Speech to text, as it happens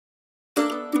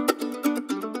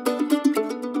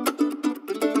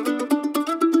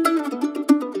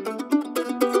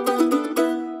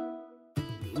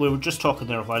we were just talking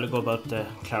there a while ago about the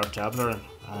Claret Dabbler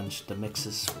and the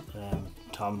mixes,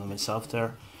 Tom and myself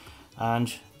there.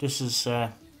 And this is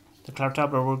the Claret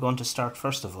Dabbler we're going to start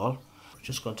first of all. We're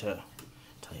just going to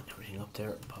tighten everything up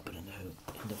there, pop it in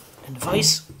the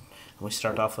vise. And we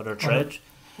start off with our thread.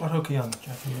 What hook are you on,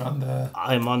 Jack? You're on the...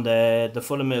 I'm on the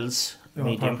Full of Mills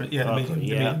medium. The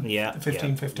medium. Yeah. The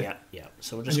 1550. Yeah.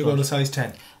 So we're just. And you're going to size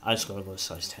 10. I'm just going to go to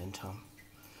size 10, Tom.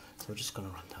 So we're just going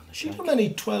to run down the shank. How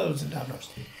many 12s and dabblers?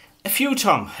 A few,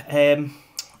 Tom.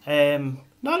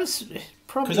 Not as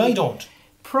probably. Because I don't.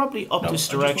 Probably up this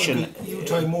direction. You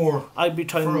tie more. I'd be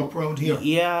trying up around here.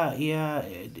 Yeah.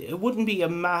 It wouldn't be a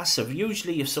massive.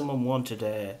 Usually, if someone wanted,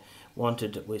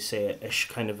 we say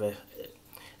kind of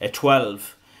a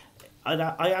 12,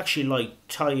 I actually like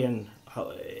tying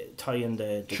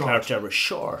the Claret Dabbler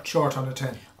short on a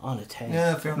 10. On a 10.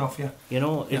 Yeah, fair enough. Yeah. You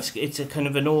know, it's a kind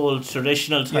of an old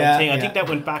traditional type thing. I think that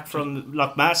went back from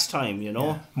Loch Mass time. You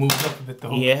know, moved up a bit the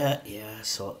hook. Yeah.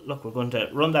 So look, we're going to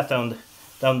run that down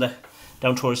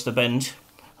towards the bend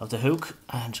of the hook,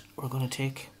 and we're going to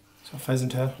take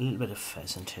pheasant tail. A little bit of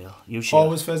pheasant tail. Usually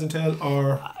always pheasant tail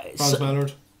or bronze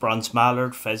mallard. Bronze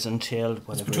mallard, pheasant tail.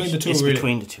 It's between the two. It's really.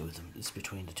 between the two of them. It's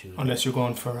between the two. Unless you're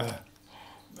going for a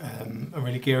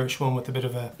really gearish one with a bit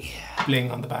of a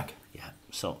bling on the back. Yeah.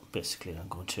 So basically, I'm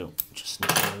going to just snip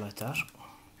it like that.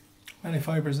 How many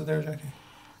fibres are there, Jackie?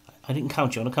 I didn't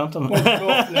count. You want to count them?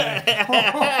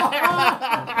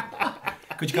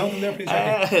 Could you count them there, please,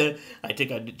 Jackie? I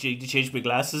think I need to change my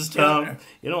glasses, Tom. Yeah.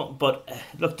 You know, but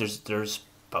look, there's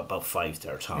about 5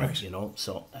 there, Tom. Right. You know,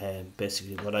 so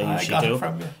basically what I usually do.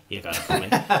 You got it from me.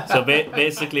 So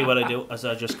basically what I do is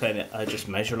I just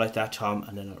measure like that, Tom,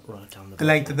 and then I run it down the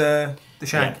length of the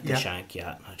shank. Yeah, the shank.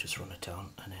 Yeah, and I just run it down,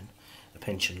 and then a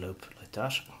pinch and loop like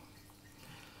that,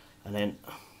 and then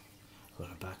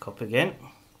run it back up again.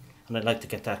 And I'd like to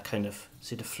get that kind of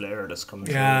see the flare that's coming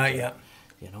through. Yeah.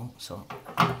 You know, so.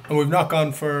 And we've not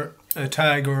gone for a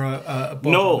tag or a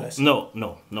button.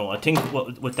 No. I think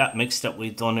with that mix that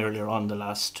we've done earlier on the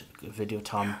last video,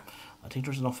 Tom, I think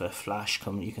there's enough of a flash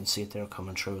coming. You can see it there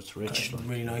coming through. It's rich. It's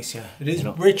really nice, yeah. It is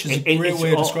rich. Is a great way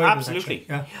to describe it. Absolutely.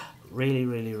 Yeah. Really,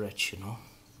 really rich. You know.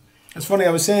 It's funny. I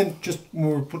was saying just when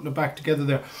we were putting it back together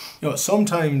there. You know,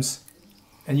 sometimes,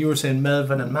 and you were saying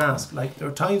Melvin and Mask. Like there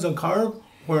are times on Corrib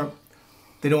where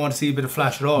they don't want to see a bit of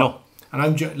flash at all. No. And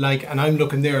I'm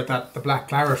looking there at the black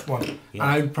claret one, and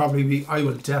I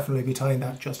will definitely be tying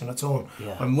that just on its own.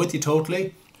 Yeah. I'm with you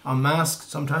totally. On Mask,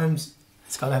 sometimes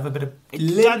it's got to have a bit of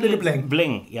bling.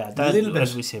 Bling, yeah, that, a little bit,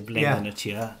 as we say, bling in it.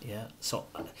 Yeah. So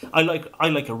I like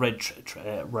a red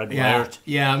wire.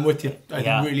 Yeah, I'm with you.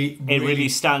 It really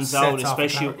stands out,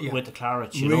 especially with the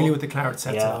claret. With the claret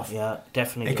sets it off. Yeah,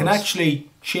 definitely. It can actually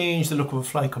change the look of a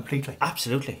fly completely.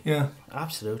 Absolutely. Yeah,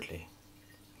 absolutely.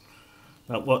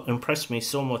 Now, what impressed me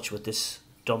so much with this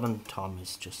dubbing, Tom,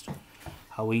 is just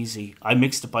how easy. I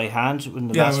mixed it by hand in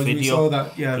the last video. We saw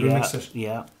that. Yeah, we mixed it.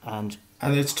 Yeah, and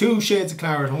it's 2 shades of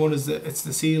claret. And one is the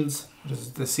seals,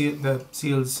 the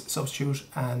seals substitute,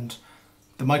 and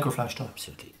the microflash dub.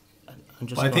 Absolutely.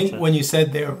 I think when you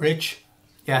said they're rich,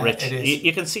 rich. It is.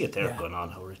 You can see it there going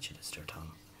on how rich it is there,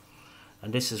 Tom.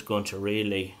 And this is going to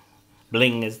really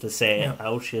bling, as they say,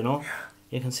 out. You know,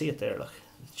 you can see it there. Look,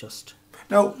 it's just.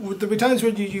 Now, would there be times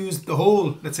when you use the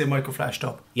whole, let's say, microflash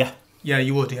dub? Yeah. Yeah,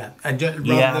 you would, And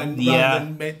rather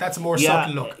than that's a more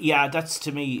subtle look. Yeah, that's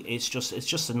to me, it's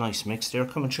just a nice mix there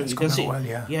coming through. It's you can see, well,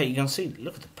 you can see.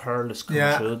 Look at the pearl is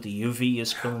coming through. The UV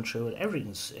is coming through.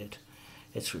 Everything's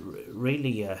it's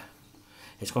really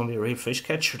it's going to be a real fish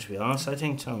catcher, to be honest. I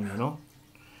think, Tom. You know,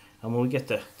 and when we get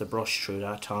the brush through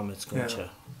that, Tom, it's going to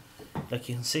like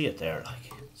you can see it there.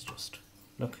 Like it's just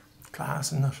look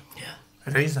class, isn't it? Yeah.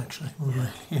 It is actually. It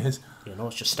really is. You know,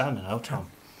 it's just standing out,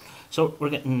 Tom. So we're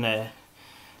getting a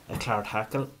claret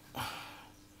hackle.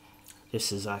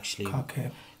 This is actually cock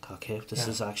cape. This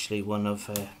is actually one of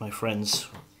my friend's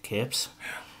capes.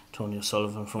 Tony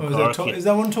Sullivan from Cork. Is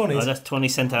that one Tony's? Oh, that's Tony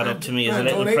sent that up to me as a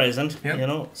little present. Yep. You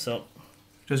know, so.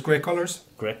 Just great colours.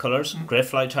 Great colours. Great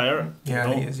fly tire.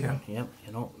 Yeah, he is. Yeah. Yeah.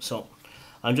 You know, so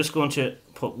I'm just going to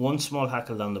put one small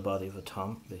hackle down the body of it,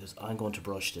 Tom, because I'm going to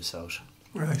brush this out.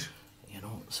 Right. You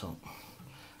know, so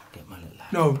get my little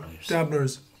No,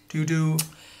 dabblers, do you do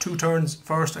 2 turns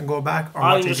first and go back? Or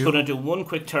I'm just going to do one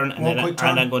quick turn and and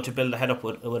I'm going to build the head up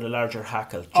with a larger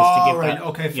hackle. Just to give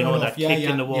that, you know, that kick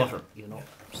in the water, you know.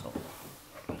 So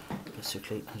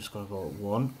basically I'm just going to go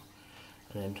 1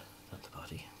 and then at the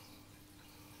body.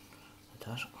 Like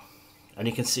that. And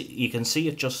you can see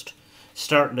it just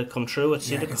starting to come through.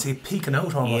 You can see it peeking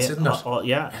out almost, isn't it?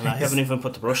 And I haven't even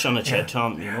put the brush on it yet,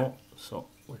 Tom, you know. So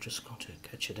we're just going to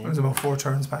catch it in. There's about 4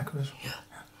 turns back with it. Yeah.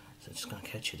 So I'm just going to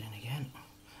catch it in again.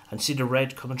 And see the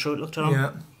red coming through it, look, Tom?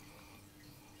 Yeah.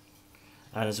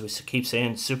 And as we keep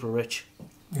saying, super rich.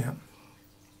 Yeah.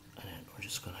 And then we're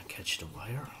just going to catch the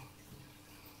wire.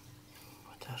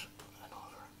 Like that. And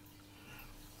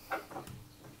over.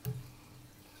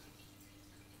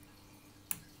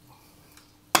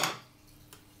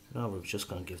 Now we're just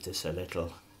going to give this a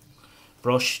little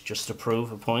brush just to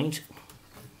prove a point.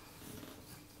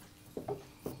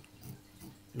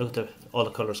 Look at all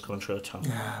the colours coming through it, Tom.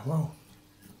 Yeah, wow.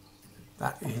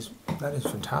 That is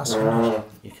fantastic.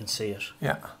 You can see it.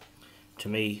 Yeah. To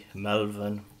me,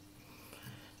 Melvin,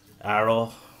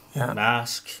 Arrow,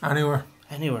 Mask. Anywhere,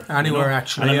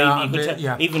 actually. And I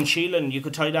mean, even Sheelin, you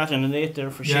could tie that in an 8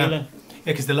 there for Sheelin. Yeah,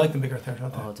 because they like the bigger thing,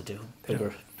 don't they? Oh, they do.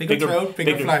 Bigger throat,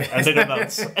 bigger fly. And bigger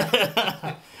mouths.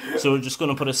 So we're just going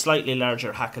to put a slightly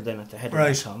larger hackle then at the head of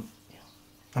the Tom. Yeah.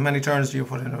 How many turns do you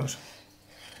put into it?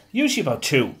 Usually about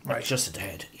 2, just at the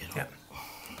head, you know. Yeah.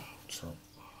 So,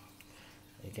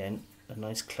 again, a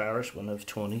nice claret, one of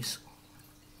Tony's.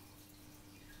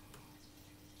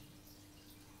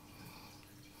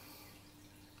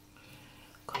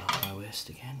 Cut off my waist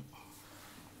again.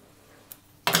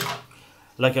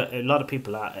 Like a lot of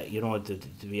people, you know, they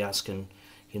be asking,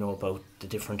 you know, about the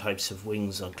different types of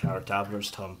wings on Claret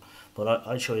Dabblers, Tom. But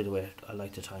I'll show you the way I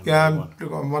like to tie my one. I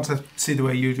want to see the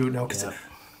way you do it now, because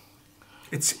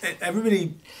it's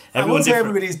everybody. I won't say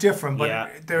everybody's different,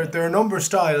 but there are a number of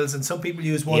styles, and some people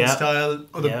use one style,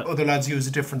 other lads use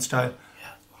a different style.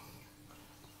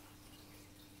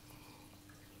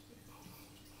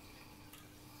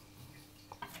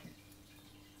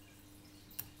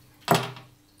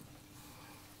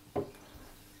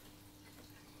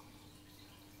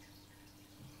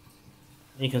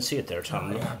 You can see it there,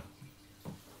 Tom.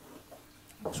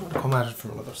 I'm trying to come at it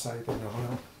from the other side.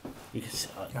 You can see,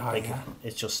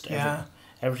 it's just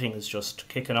everything is just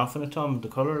kicking off in it, Tom. The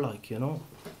colour, like, you know.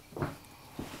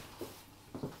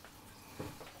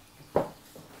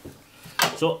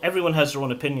 So everyone has their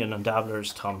own opinion on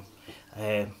dabblers, Tom.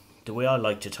 The way I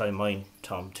like to tie mine,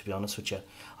 Tom, to be honest with you,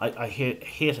 I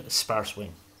hate a sparse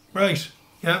wing. Right.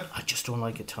 Yeah. I just don't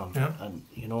like it, Tom. Yeah. And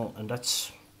you know, and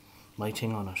that's my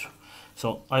thing on it.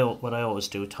 So what I always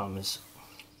do, Tom, is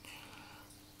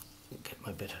get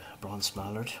my bit of bronze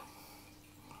mallard,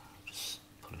 just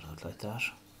put it out like that,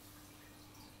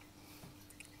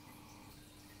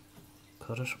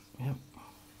 cut it, I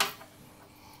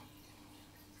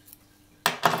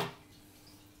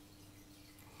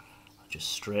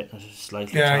just straighten it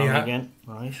slightly down again,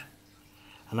 right,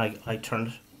 and I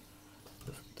turn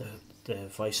the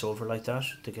vice over like that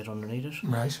to get underneath it,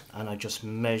 right, and I just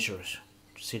measure it.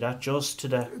 See that, just to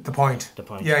the point. The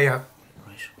point. Yeah.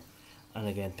 Right. And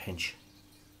again, pinch.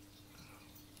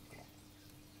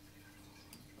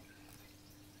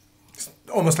 It's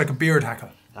almost like a beard hackle.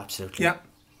 Absolutely. Yeah.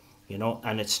 You know,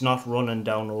 and it's not running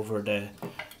down over the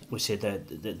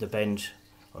bend.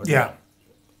 Or you know.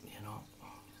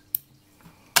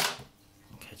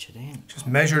 Catch it in. Just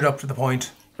measure it up to the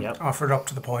point. Yep. Offer it up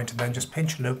to the point, and then just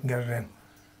pinch it out and get it in.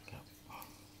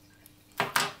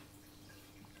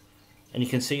 And you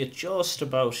can see it just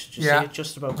about,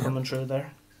 coming through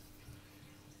there.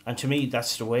 And to me,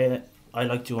 that's the way I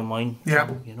like doing mine.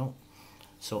 Yeah. You know.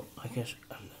 So I get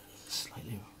a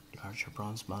slightly larger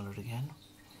bronze mallard again.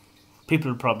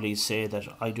 People probably say that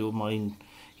I do mine,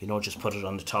 you know, just put it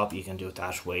on the top. You can do it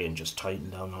that way and just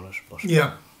tighten down on it. But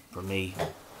for me,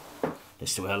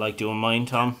 that's the way I like doing mine,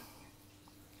 Tom.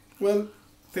 Well,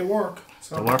 they work.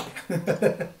 So. They work.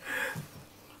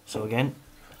 So again.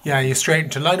 Yeah, you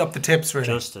straighten to line up the tips, really.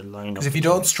 Just to line up. Because if you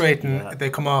don't straighten, they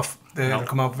come off. They'll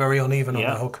come out very uneven on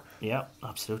the hook. Yeah,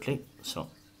 absolutely. So,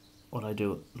 what I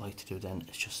like to do then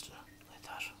is just like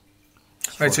that.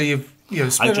 Right. So you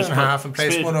split it in half and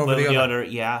place one over the other.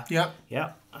 Yeah.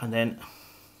 And then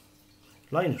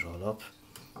line it all up,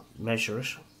 measure it.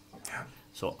 Yeah.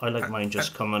 So I like mine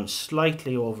just coming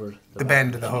slightly over the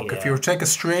bend of the hook. If you were to take a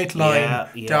straight line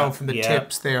down from the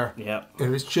tips there, it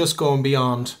was just going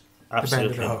beyond. Absolutely.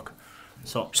 The bend of the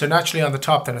hook. So naturally on the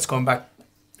top then it's going back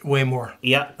way more.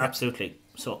 Yeah, absolutely.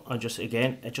 So I just,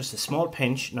 again, it's just a small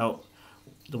pinch. Now,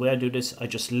 the way I do this, I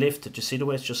just lift it. You see the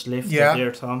way it's just lifted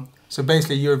there, Tom? So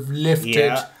basically you've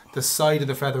lifted the side of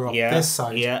the feather up, this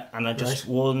side. Yeah, and I just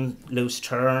one loose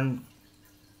turn,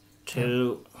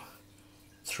 2,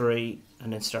 3,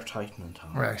 and then start tightening,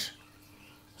 Tom. Right.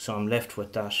 So I'm left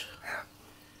with that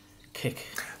kick.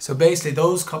 So basically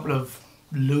those couple of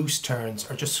loose turns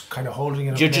or just kind of holding it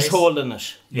in You're place. just holding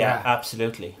it. Yeah,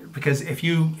 absolutely. Because if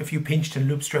you pinched and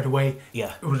looped straight away, it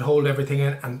would hold everything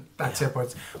in, and that's it.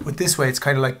 But with this way, it's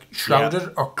kind of like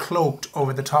shrouded or cloaked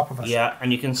over the top of it. Yeah,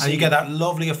 and you can see... And you get that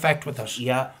lovely effect with it.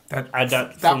 Yeah.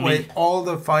 That way, all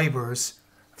the fibres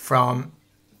from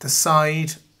the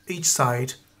side, each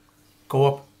side, go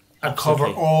up and cover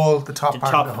all the top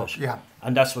part of the hook. Yeah.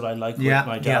 And that's what I like with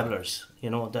my dabblers. You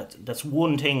know, that's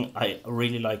one thing I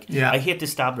really like. Yeah. I hate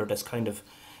this dabbler that's kind of,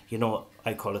 you know,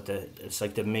 I call it it's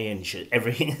like the mange.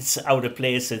 Everything is out of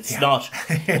place. It's not,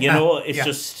 you know, it's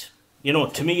just, you know,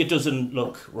 to me it doesn't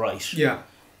look right. Yeah.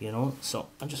 You know, so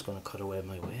I'm just going to cut away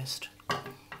my waist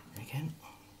again.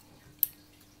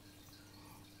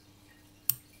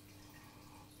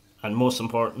 And most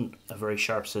important, a very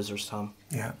sharp scissors, Tom.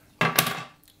 Yeah.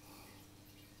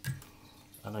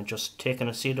 And I'm just taking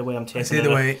it, see the way I'm taking it? See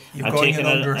the way you're going in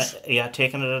under it? Yeah,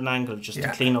 taking it at an angle just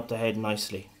to clean up the head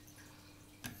nicely.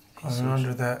 Going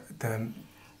under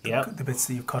the bits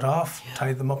that you cut off,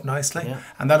 tie them up nicely. Yeah.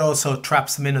 And that also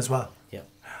traps them in as well. Yeah.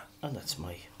 And that's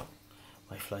my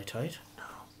fly tight.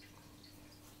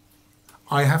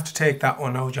 I have to take that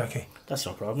one now, Jackie. That's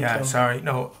no problem. Yeah, sorry.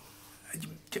 No,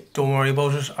 don't worry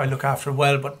about it. I look after it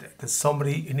well, but there's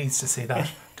somebody who needs to see that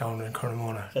down in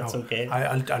Curramona. That's okay.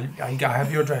 I'll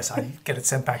have your address. I'll get it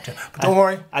sent back to you. But don't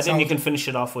worry. I think you can finish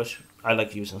it off with, I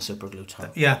like using super glue, Tom.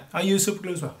 Yeah, I use super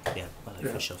glue as well. Yeah, I like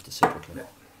finish off the super glue.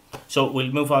 Yeah. So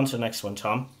we'll move on to the next one,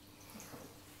 Tom.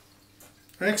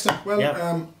 Excellent.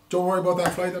 Well, don't worry about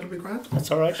that fly. That'll be grand. That's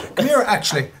all right. Come here,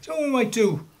 actually. Do you know what we might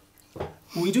do?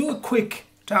 We do a quick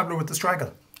dabbler with the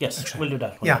straggle. Yes, actually. We'll do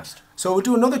that one next. So we'll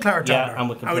do another claret dabbler. Yeah, and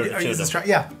we can compare the two.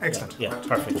 Yeah, excellent. Yeah,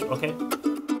 perfect. Okay.